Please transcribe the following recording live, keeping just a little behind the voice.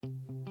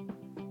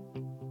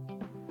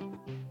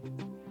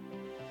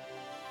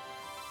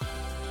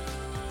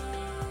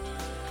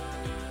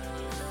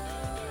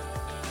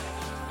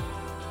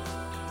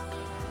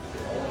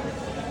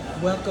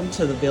Welcome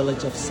to the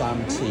village of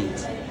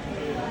Samtit.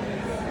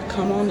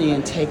 Come on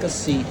in, take a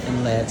seat,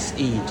 and let's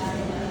eat.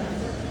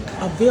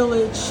 A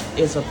village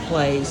is a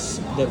place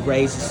that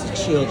raises the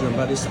children,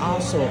 but it's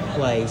also a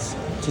place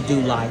to do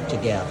life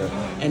together.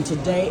 And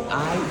today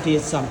I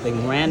did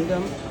something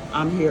random.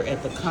 I'm here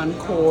at the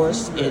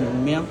Concourse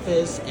in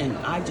Memphis, and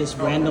I just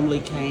randomly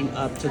came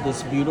up to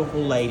this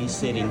beautiful lady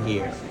sitting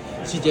here.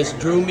 She just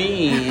drew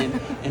me in,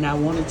 and I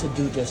wanted to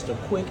do just a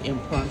quick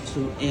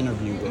impromptu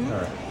interview with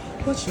her.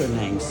 What's your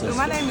name, sister?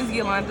 My name is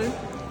Yolanda.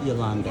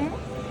 Yolanda.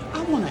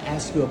 I want to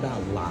ask you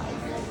about life.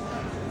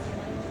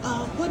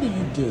 What do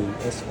you do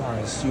as far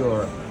as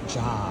your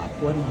job?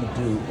 What do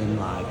you do in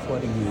life?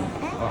 What do you,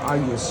 or are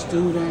you a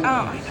student?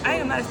 I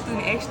am not a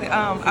student, actually.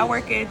 I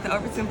work at the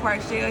Overton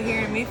Park Shell here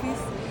in Memphis.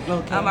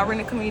 Okay. I run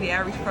a community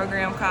outreach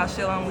program called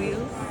Shell on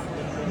Wheels.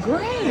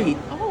 Great.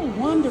 Oh,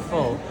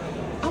 wonderful.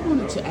 I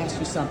wanted to ask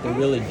you something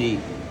really deep.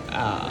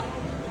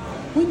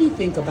 When you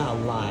think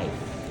about life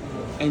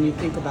and you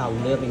think about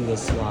living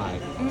this life,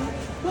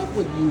 what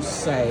would you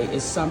say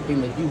is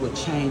something that you would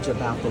change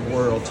about the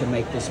world to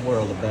make this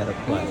world a better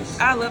place?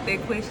 I love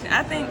that question.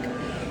 I think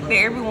that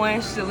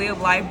everyone should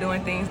live life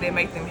doing things that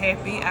make them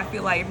happy. I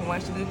feel like everyone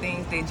should do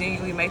things that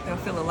genuinely make them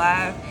feel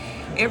alive.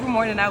 Every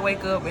morning I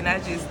wake up and I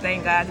just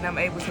thank God that I'm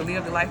able to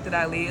live the life that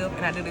I live,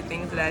 and I do the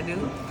things that I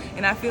do.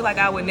 And I feel like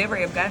I would never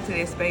have gotten to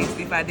that space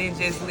if I didn't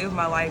just live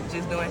my life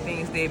just doing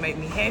things that make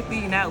me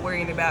happy, not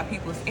worrying about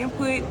people's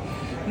input,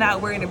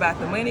 not worrying about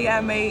the money I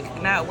make,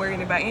 not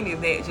worrying about any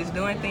of that, just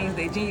doing things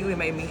that genuinely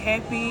make me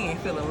happy and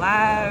feel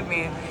alive,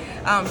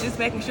 and just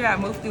making sure I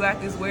move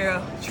throughout this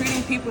world,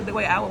 treating people the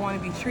way I would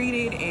want to be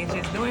treated, and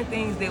just doing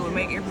things that would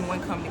make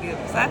everyone come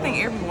together. So I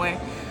think everyone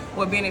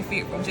will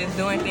benefit from just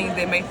doing things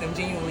that make them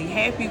genuinely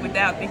happy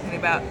without thinking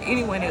about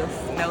anyone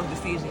else's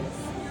decisions.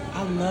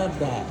 I love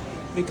that,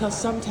 because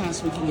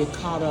sometimes we can get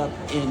caught up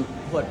in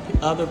what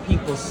other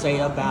people say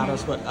about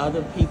us, what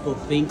other people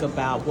think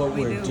about what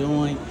we're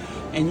doing.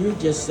 And you're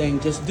just saying,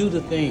 just do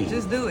the thing.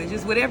 Just do it.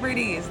 Just whatever it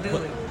is, do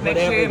it. Make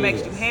sure it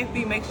makes you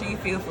happy. Make sure you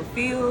feel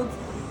fulfilled.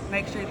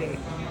 Make sure that.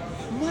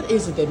 What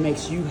is it that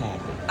makes you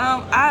happy?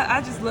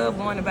 I just love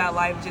going about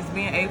life, just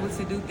being able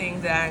to do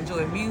things that I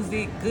enjoy.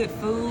 Music, good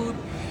food,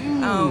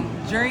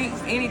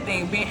 drinks,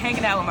 anything.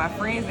 Hanging out with my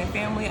friends and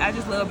family. I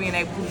just love being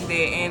able to do that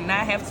and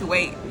not have to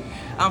wait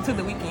to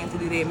the weekend to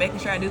do that. Making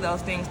sure I do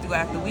those things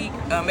throughout the week.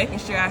 Making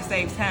sure I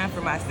save time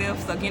for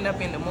myself. So getting up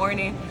in the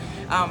morning,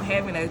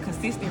 having a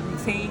consistent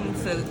routine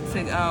to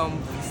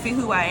see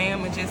who I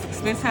am and just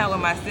spend time with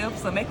myself.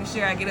 So making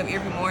sure I get up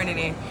every morning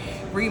and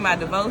read my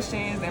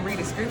devotions and read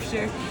the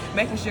scripture,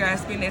 making sure I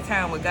spend that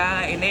time with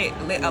God, and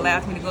that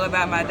allows me to go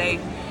about my day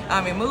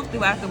and move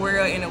throughout the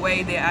world in a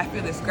way that I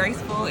feel is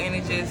graceful, and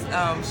it just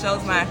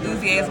shows my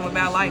enthusiasm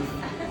about life.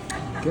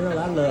 Girl,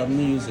 I love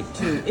music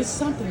too. It's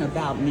something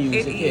about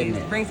music, isn't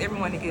it? It brings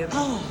everyone together.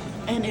 Oh,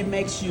 and it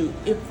makes you,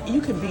 if you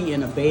can be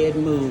in a bad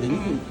mood and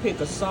you can pick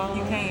a song.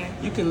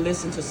 You can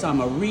listen to some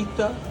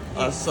Aretha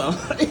or some,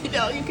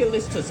 you can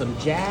listen to some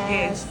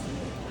jazz.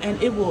 And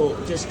it will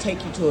just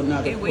take you to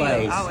another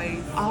place. Will,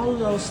 always. All of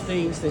those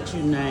things that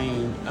you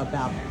named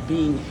about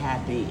being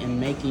happy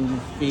and making you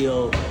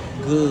feel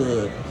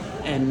good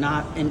and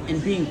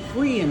and being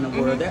free in the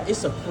world,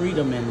 it's a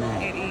freedom in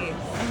that. It is.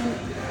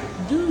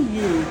 And do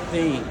you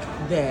think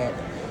that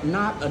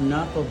not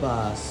enough of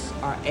us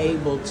are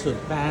able to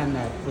find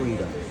that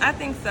freedom? I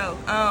think so.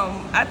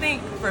 I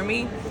think for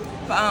me,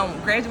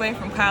 graduating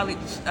from college,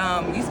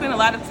 you spend a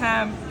lot of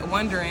time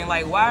wondering,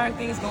 like, why are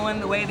things going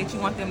the way that you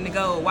want them to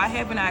go? Why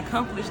haven't I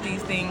accomplished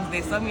these things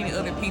that so many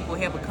other people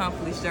have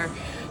accomplished? Or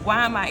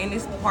why am I in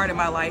this part of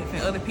my life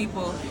and other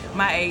people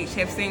my age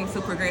have seemed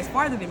to progress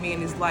farther than me in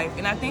this life?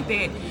 And I think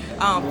that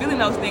feeling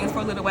those things for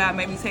a little while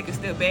made me take a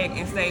step back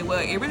and say, well,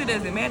 it really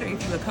doesn't matter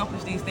if you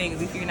accomplish these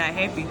things if you're not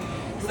happy.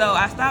 So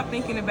I stopped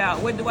thinking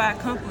about what do I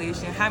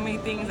accomplish and how many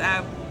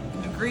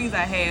degrees I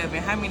have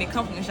and how many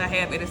accomplishments I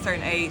have at a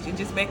certain age, and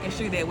just making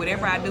sure that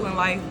whatever I do in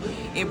life,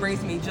 it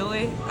brings me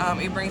joy,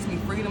 it brings me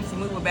freedom to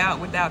move about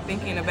without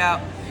thinking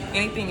about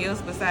anything else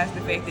besides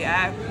the fact that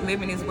I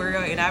live in this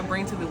world and I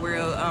bring to the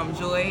world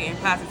joy and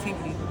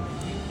positivity.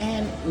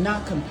 And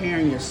not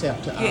comparing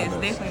yourself to others. Yes,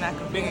 definitely not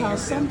comparing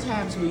Because yourself.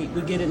 sometimes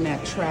we get in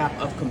that trap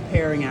of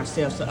comparing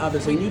ourselves to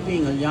others. And you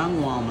being a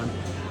young woman,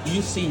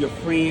 you see your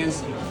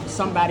friends,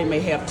 somebody may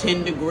have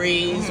 10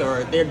 degrees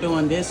or they're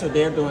doing this or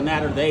they're doing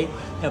that, or they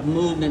have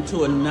moved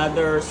into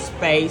another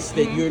space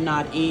that you're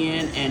not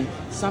in, and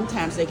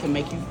sometimes they can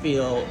make you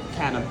feel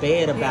kind of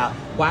bad about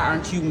why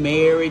aren't you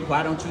married,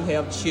 why don't you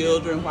have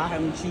children, why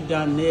haven't you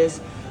done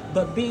this?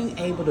 But being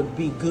able to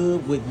be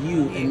good with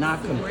you and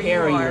not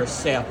comparing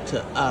yourself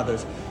to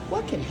others.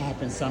 What can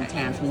happen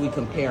sometimes when we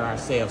compare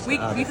ourselves to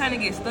others? We kind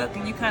of get stuck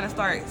and you kind of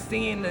start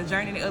seeing the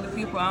journey that other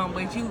people are on,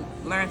 but you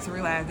learn to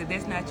realize that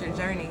that's not your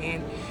journey.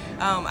 And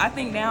I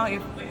think now,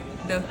 if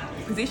the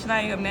position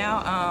I am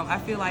now, I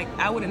feel like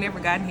I would have never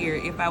gotten here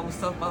if I was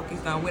so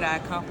focused on what I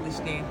accomplished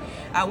then.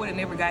 I would have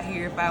never got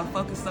here if I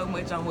focused so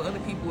much on what other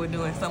people were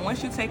doing. So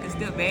once you take a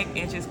step back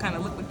and just kind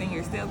of look within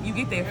yourself, you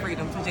get that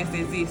freedom to just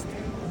exist.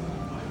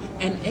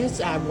 And as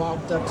I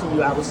walked up to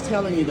you, I was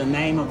telling you the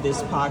name of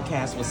this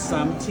podcast was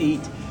Some Teat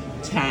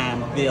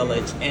Time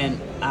Village. And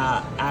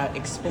I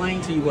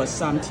explained to you what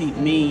Some Teat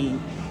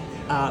meant.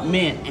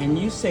 And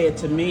you said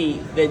to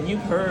me that you've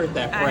heard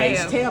that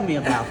phrase. Tell me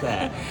about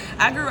that.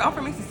 I'm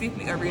from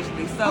Mississippi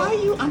originally. So are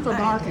you? I'm from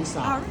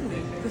Arkansas. Oh,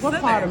 really? What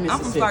part of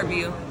Mississippi? I'm from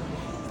Starkville.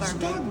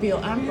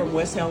 Starkville. I'm from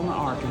West Helena,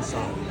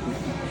 Arkansas.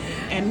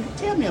 And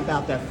tell me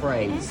about that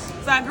phrase.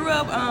 So I grew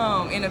up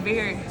in a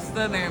very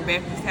Southern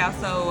Baptist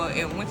household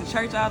and went to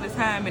church all the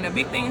time. And a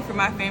big thing for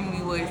my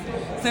family was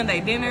Sunday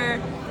dinner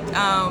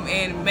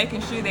and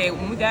making sure that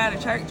when we got out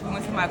of church, we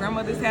went to my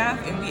grandmother's house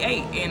and we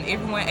ate. And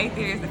everyone ate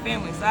there as a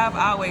family. So I've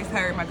always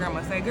heard my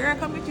grandma say, girl,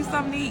 come get you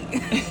something to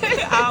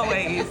eat.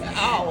 Always.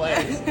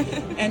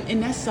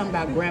 And that's something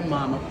about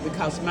grandmama,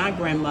 because my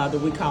grandmother,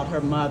 we called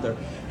her mother.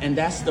 And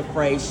that's the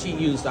phrase she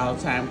used all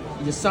the time.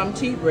 You're some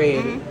tea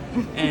ready.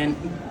 And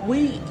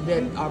we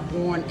that are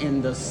born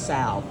in the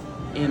South,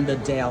 in the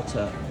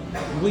Delta,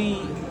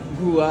 we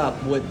grew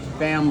up with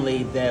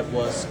family that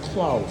was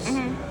close.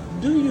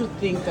 Do you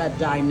think that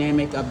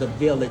dynamic of the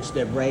village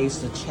that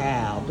raised a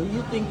child, do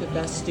you think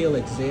that still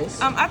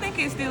exists? I think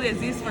it still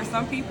exists for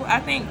some people.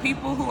 I think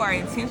people who are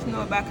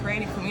intentional about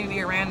creating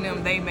community around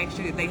them, they make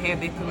sure that they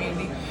have that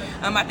community.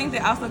 I think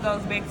that also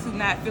goes back to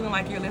not feeling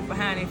like you're left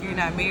behind if you're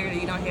not married or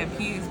you don't have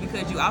kids,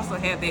 because you also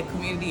have that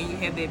community and you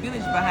have that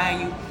village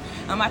behind you.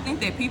 I think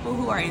that people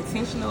who are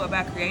intentional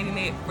about creating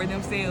it for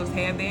themselves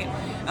have that.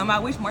 I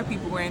wish more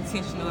people were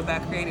intentional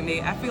about creating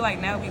it. I feel like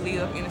now we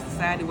live in a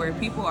society where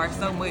people are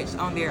so much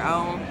on their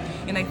own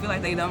and they feel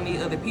like they don't need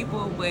other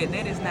people, but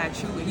that is not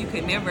true. You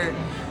could never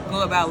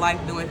go about life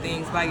doing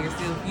things by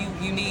yourself.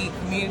 You need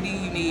community,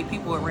 you need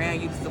people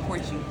around you to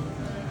support you.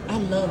 I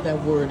love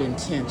that word,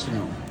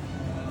 intentional,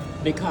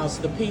 because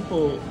the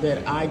people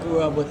that I grew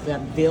up with,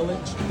 that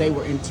village, they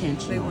were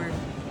intentional. They were.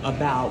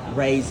 About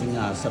raising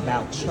us,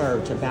 about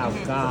church, about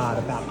God,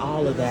 about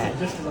all of that.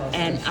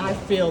 And I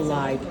feel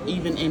like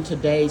even in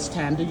today's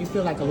time, do you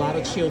feel like a lot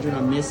of children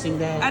are missing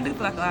that? I do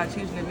feel like a lot of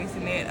children are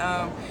missing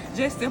that.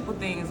 Just simple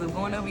things of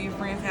going over your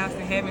friend's house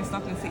and having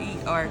something to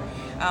eat, or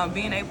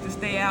being able to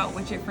stay out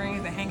with your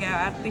friends and hang out.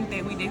 I think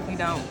that we definitely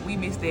don't. We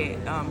miss that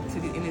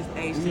in this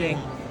age today.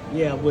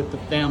 Yeah, with the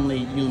family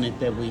unit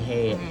that we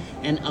had.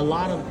 And a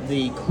lot of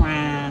the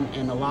crime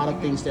and a lot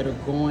of things that are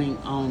going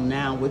on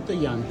now with the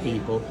young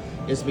people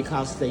is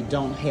because they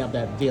don't have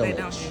that village.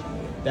 They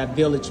don't. That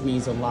village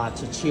means a lot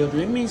to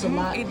children. It means a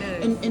lot. It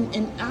does.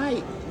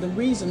 And the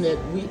reason that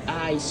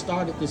I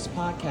started this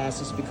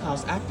podcast is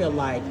because I felt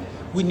like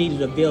we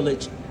needed a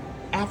village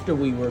after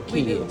we were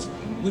kids.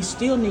 We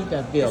still need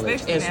that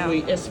village,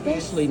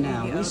 especially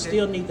now. We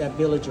still need that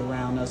village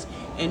around us.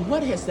 And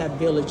what has that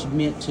village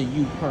meant to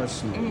you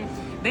personally?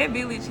 That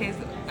village has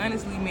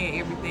honestly meant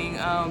everything.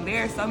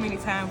 There are so many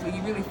times where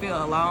you really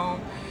feel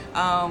alone.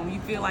 You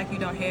feel like you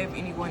don't have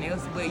anyone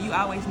else, but you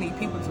always need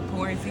people to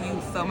pour into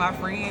you. So my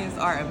friends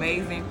are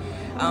amazing.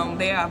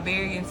 They are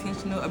very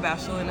intentional about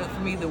showing up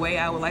for me the way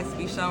I would like to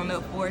be shown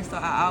up for. So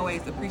I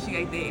always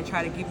appreciate that and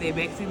try to give that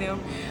back to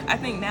them. I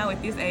think now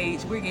at this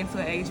age, we're getting to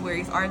an age where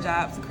it's our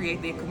job to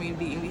create that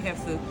community, and we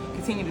have to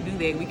continue to do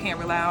that. We can't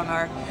rely on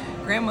our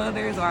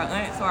grandmothers or our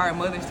aunts or our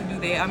mothers to do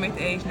that. I'm at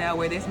the age now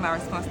where that's my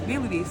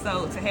responsibility.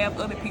 So to have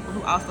other people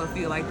who also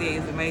feel like that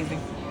is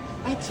amazing.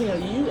 I tell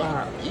you,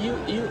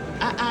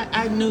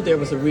 I knew there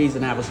was a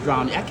reason I was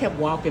drawn. I kept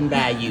walking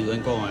by you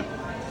and going.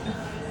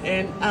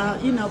 And,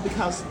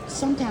 because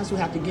sometimes we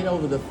have to get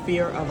over the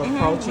fear of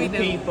approaching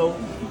people.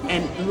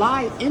 And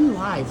in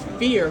life,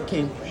 fear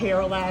can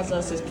paralyze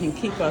us. It can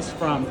keep us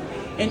from,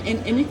 and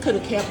it could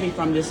have kept me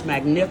from this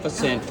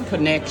magnificent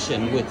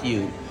connection with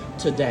you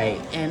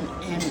today. And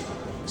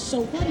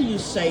so what do you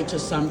say to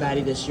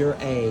somebody that's your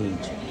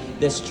age,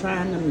 that's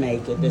trying to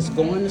make it, that's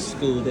going to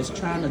school, that's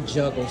trying to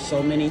juggle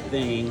so many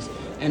things,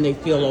 and they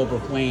feel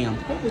overwhelmed?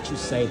 What would you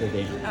say to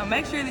them?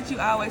 Make sure that you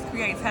always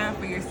create time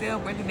for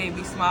yourself, whether they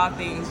be small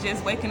things,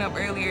 just waking up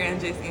earlier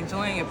and just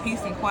enjoying a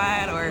peace and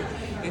quiet, or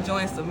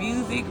enjoying some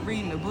music,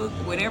 reading a book,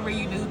 whatever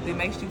you do that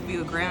makes you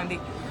feel grounded.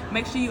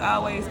 Make sure you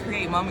always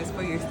create moments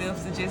for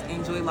yourself to just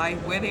enjoy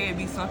life, whether it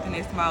be something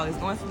as small as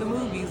going to the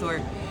movies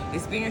or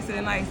experiencing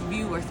a nice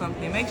view or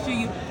something. Make sure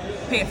you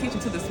pay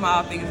attention to the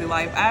small things in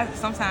life. I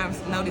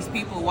sometimes notice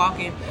people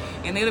walking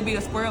and it'll be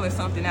a squirrel or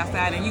something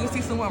outside and you can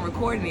see someone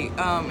recording it.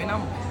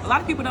 A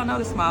lot of people don't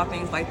notice small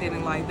things like that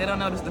in life. They don't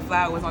notice the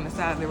flowers on the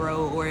side of the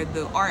road or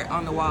the art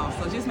on the wall.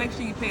 So just make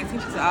sure you pay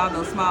attention to all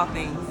those small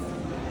things.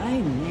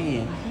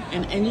 Amen.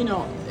 And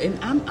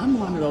I'm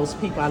one of those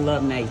people, I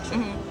love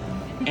nature.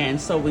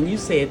 And so when you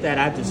said that,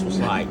 I just was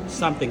like,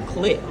 something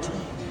clicked,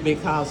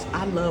 because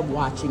I love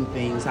watching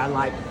things. I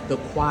like the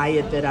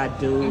quiet that I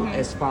do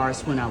as far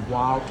as when I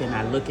walk and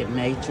I look at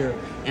nature.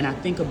 And I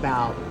think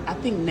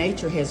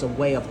nature has a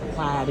way of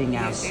quieting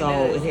our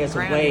soul. It has a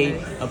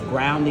way of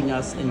grounding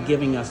us and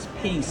giving us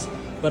peace.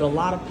 But a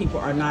lot of people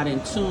are not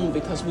in tune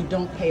because we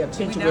don't pay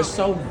attention. We're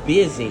so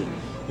busy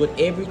with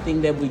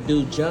everything that we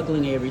do,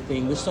 juggling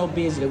everything. We're so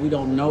busy that we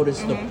don't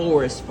notice the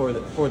forest for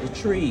the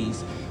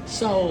trees.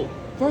 So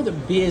for the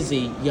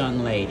busy young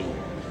lady,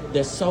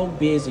 that's so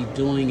busy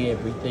doing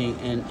everything,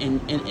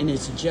 and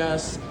it's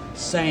just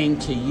saying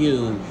to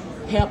you,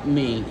 help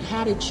me,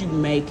 how did you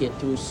make it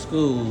through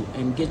school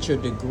and get your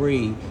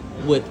degree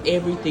with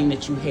everything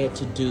that you had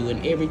to do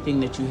and everything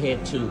that you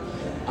had to,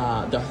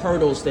 the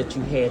hurdles that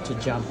you had to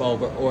jump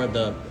over, or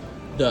the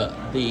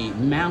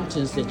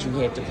mountains that you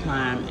had to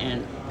climb,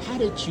 and how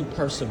did you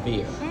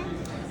persevere?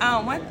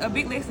 A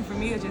big lesson for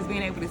me is just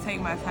being able to take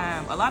my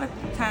time. A lot of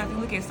times you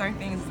look at certain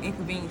things as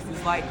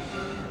inconveniences, like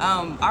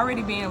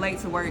already being late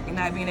to work and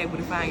not being able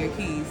to find your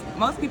keys.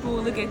 Most people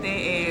will look at that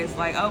as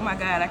like, oh my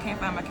God, I can't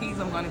find my keys,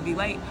 I'm going to be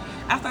late.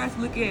 I started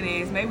to look at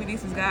it as maybe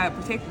this is God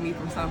protecting me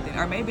from something,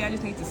 or maybe I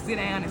just need to sit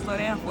down and slow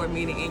down for a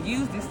minute and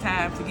use this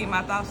time to get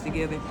my thoughts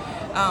together.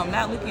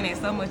 Not looking at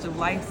so much of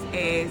life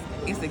as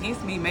it's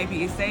against me,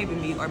 maybe it's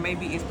saving me, or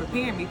maybe it's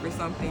preparing me for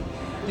something.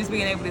 Just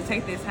being able to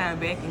take that time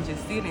back and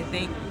just sit and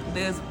think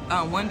does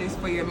wonders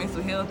for your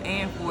mental health,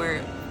 and for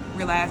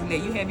realizing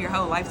that you have your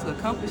whole life to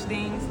accomplish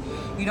things.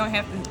 You don't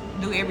have to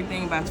do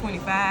everything by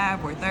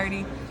 25 or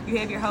 30. You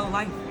have your whole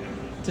life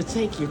to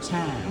take your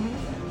time.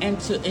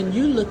 And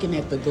you looking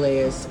at the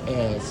glass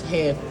as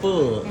half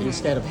full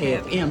instead of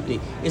half empty.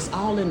 It's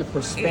all in the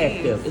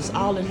perspective. It's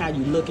all in how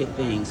you look at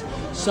things.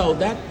 So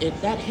that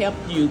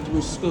helped you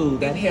through school.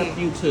 That helped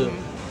you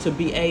to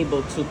be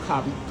able to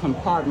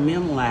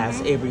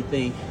compartmentalize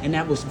everything, and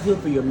that was good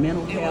for your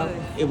mental health.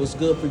 It was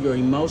good for your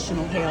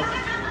emotional health.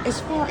 As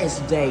far as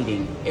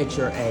dating at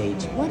your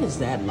age, what is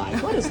that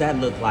like? What does that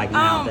look like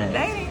nowadays?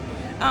 Dating,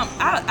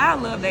 I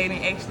love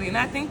dating actually, and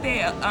I think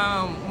that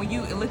when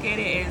you look at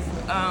it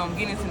as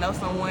getting to know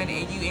someone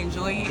and you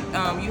enjoy it,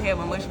 you have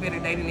a much better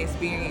dating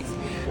experience.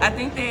 I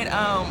think that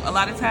a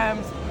lot of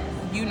times,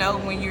 you know,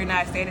 when you're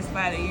not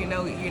satisfied and you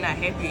know you're not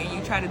happy, and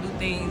you try to do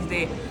things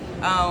that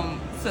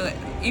so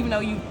even though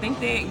you think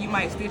that, you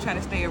might still try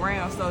to stay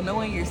around. So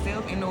knowing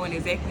yourself and knowing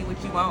exactly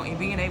what you want and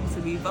being able to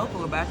be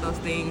vocal about those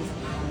things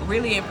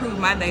really improved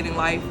my dating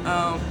life.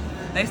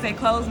 They say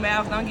closed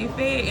mouths don't get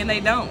fed, and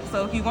they don't.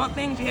 So if you want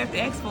things, you have to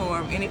ask for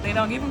them. And if they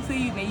don't give them to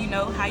you, then you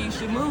know how you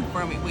should move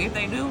from it. But if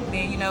they do,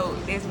 then you know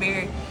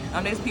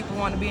there's people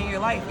want to be in your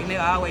life, and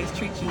they'll always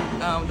treat you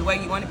the way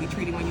you want to be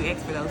treated when you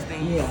ask for those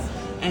things. Yeah,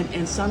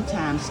 and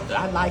sometimes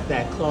I like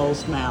that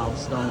closed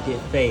mouths don't get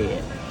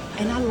fed.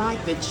 And I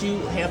like that you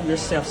have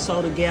yourself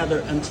so together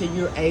until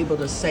you're able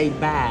to say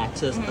bye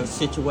to a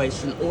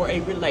situation or a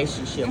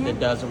relationship that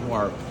doesn't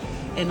work.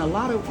 And a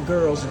lot of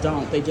girls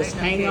don't. They just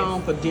hang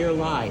on for dear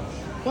life.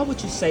 What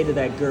would you say to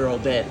that girl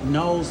that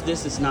knows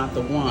this is not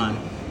the one,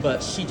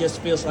 but she just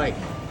feels like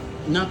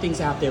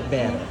nothing's out there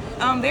better?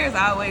 There's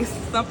always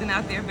something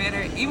out there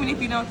better, even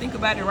if you don't think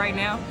about it right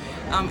now.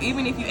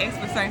 Even if you ask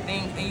for certain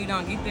things and you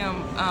don't get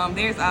them,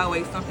 there's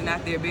always something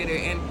out there better.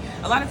 And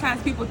a lot of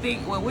times people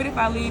think, well, what if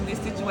I leave this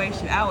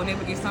situation? I will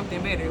never get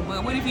something better.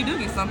 But what if you do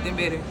get something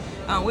better?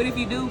 What if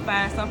you do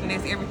find something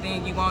that's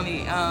everything you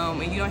wanted,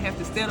 and you don't have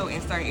to settle in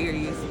certain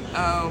areas?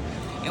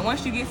 And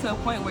once you get to a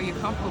point where you're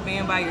comfortable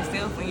being by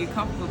yourself and you're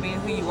comfortable being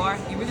who you are,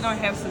 you really don't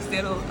have to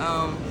settle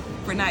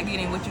for not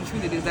getting what you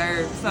truly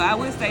deserve. So I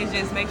would say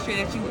just make sure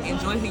that you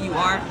enjoy who you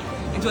are,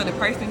 enjoy the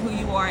person who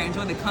you are,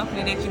 enjoy the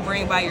company that you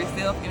bring by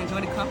yourself, and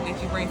enjoy the company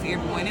that you bring to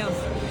everyone else.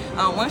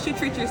 Once you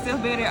treat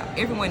yourself better,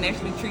 everyone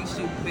naturally treats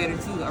you better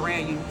too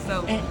around you.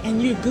 So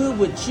and you're good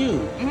with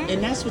you,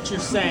 and that's what you're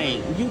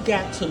saying. You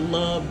got to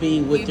love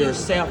being with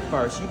yourself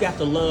first. You got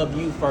to love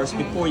you first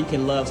before you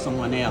can love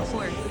someone else. Of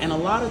course. And a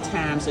lot of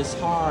times it's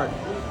hard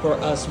for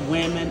us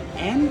women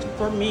and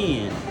for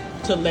men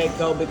to let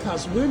go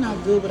because we're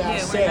not good with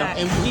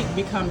ourselves, and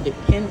we become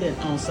dependent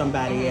on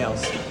somebody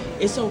else.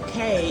 It's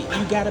okay.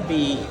 You got to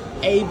be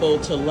able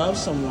to love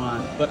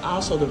someone, but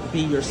also to be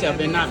yourself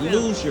and not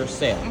lose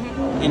yourself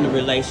in the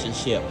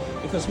relationship.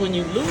 Because when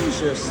you lose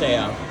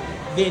yourself,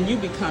 then you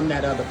become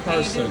that other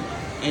person,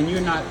 and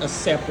you're not a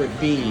separate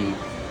being.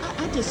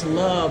 I just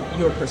love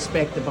your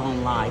perspective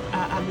on life.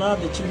 I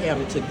love that you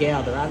have it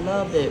together. I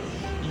love that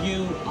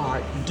you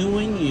are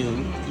doing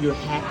you. You're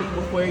happy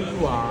with where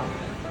you are.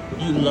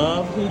 You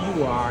love who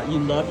you are. You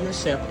love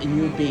yourself, and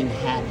you're being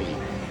happy.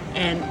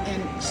 And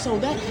so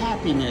that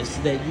happiness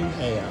that you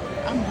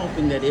have, I'm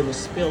hoping that it will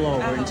spill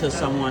over into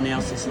someone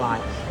else's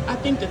life. I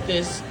think that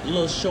this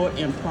little short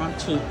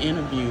impromptu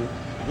interview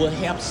will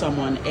help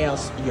someone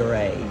else your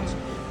age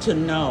to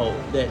know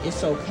that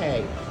it's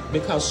okay,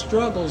 because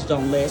struggles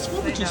don't last.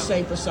 What would you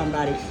say for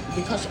somebody,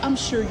 because I'm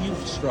sure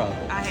you've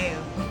struggled. I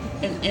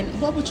have. And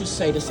what would you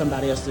say to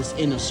somebody else that's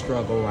in a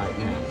struggle right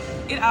now?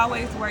 It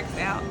always works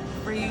out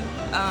for you.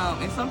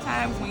 And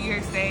sometimes when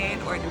you're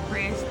sad or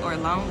depressed or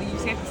lonely, you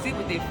just have to sit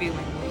with that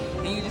feeling.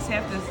 And you just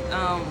have to,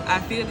 I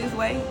feel this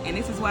way, and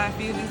this is why I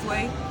feel this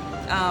way.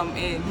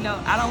 And you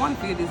know, I don't want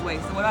to feel this way.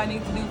 So what I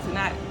need to do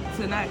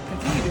to not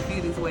continue to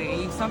feel this way.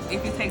 And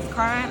if it takes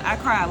crying, I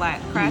cry a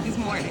lot. Cried this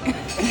morning.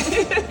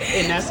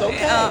 And that's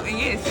okay. And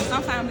yes, and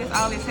sometimes that's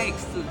all it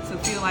takes to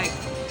feel like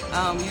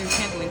you're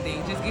handling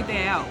things. Just get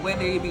that out.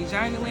 Whether it be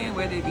journaling,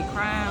 whether it be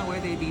crying,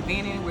 whether it be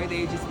venting, whether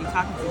it just be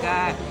talking to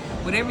God,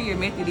 whatever your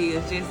method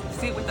is, just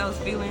sit with those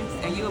feelings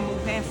and you'll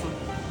move past them.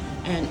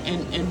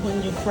 And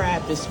when you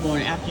cried this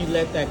morning, after you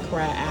let that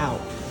cry out,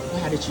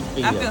 how did you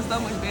feel? I felt so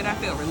much better. I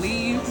felt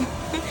relieved.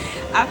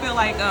 I feel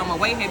like a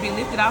weight had been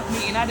lifted off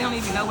me, and I don't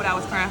even know what I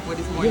was crying for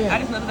this morning. Yeah. I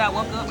just know that I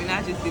woke up and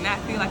I just did not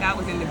feel like I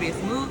was in the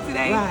best mood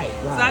today. Right.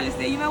 So I just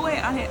said, you know what?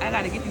 I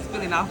got to get this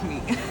feeling off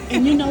me.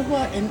 And you know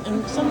what?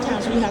 And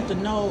sometimes we have to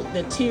know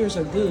that tears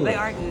are good. They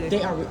are good.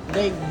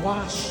 They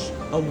wash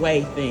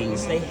away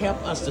things. They help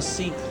us to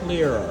see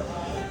clearer.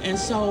 And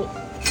so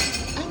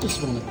I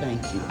just want to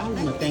thank you. I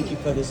want to thank you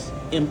for this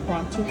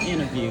impromptu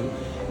interview.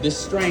 This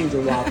stranger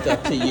walked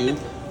up to you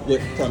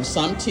from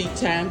some tea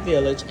time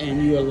village,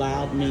 and you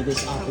allowed me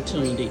this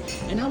opportunity.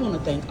 And I want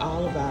to thank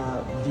all of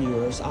our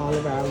viewers, all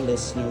of our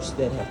listeners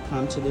that have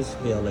come to this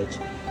village.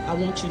 I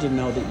want you to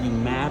know that you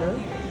matter,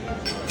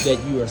 that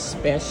you are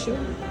special,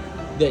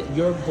 that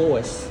your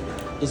voice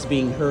is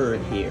being heard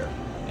here,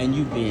 and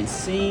you've been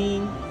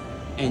seen,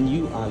 and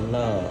you are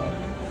loved.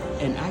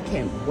 And I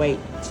can't wait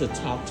to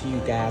talk to you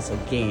guys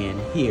again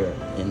here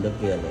in the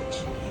village.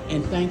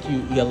 And thank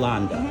you,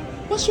 Yolanda.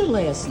 What's your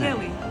last name?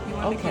 Kelly.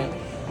 Okay. Kelly.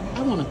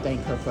 I want to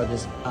thank her for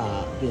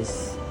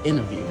this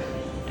interview,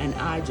 and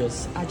I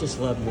just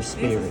love your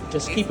spirit.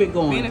 Just keep it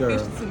going, girl.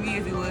 Beneficial to me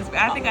as it was, but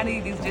I think I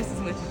needed this just as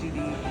much as you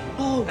did.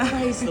 Oh,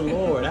 praise the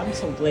Lord! I'm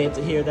so glad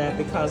to hear that,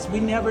 because we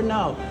never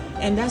know,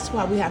 and that's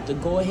why we have to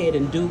go ahead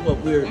and do what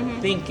we're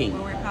thinking.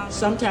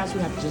 Sometimes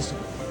we have to just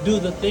do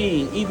the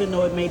thing, even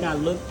though it may not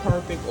look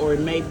perfect, or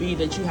it may be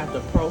that you have to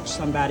approach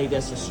somebody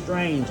that's a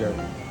stranger.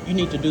 You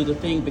need to do the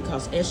thing,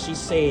 because as she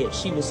said,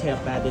 she was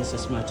helped by this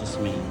as much as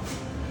me.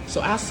 So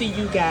I'll see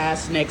you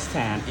guys next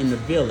time in the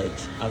village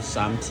of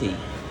Some Tea.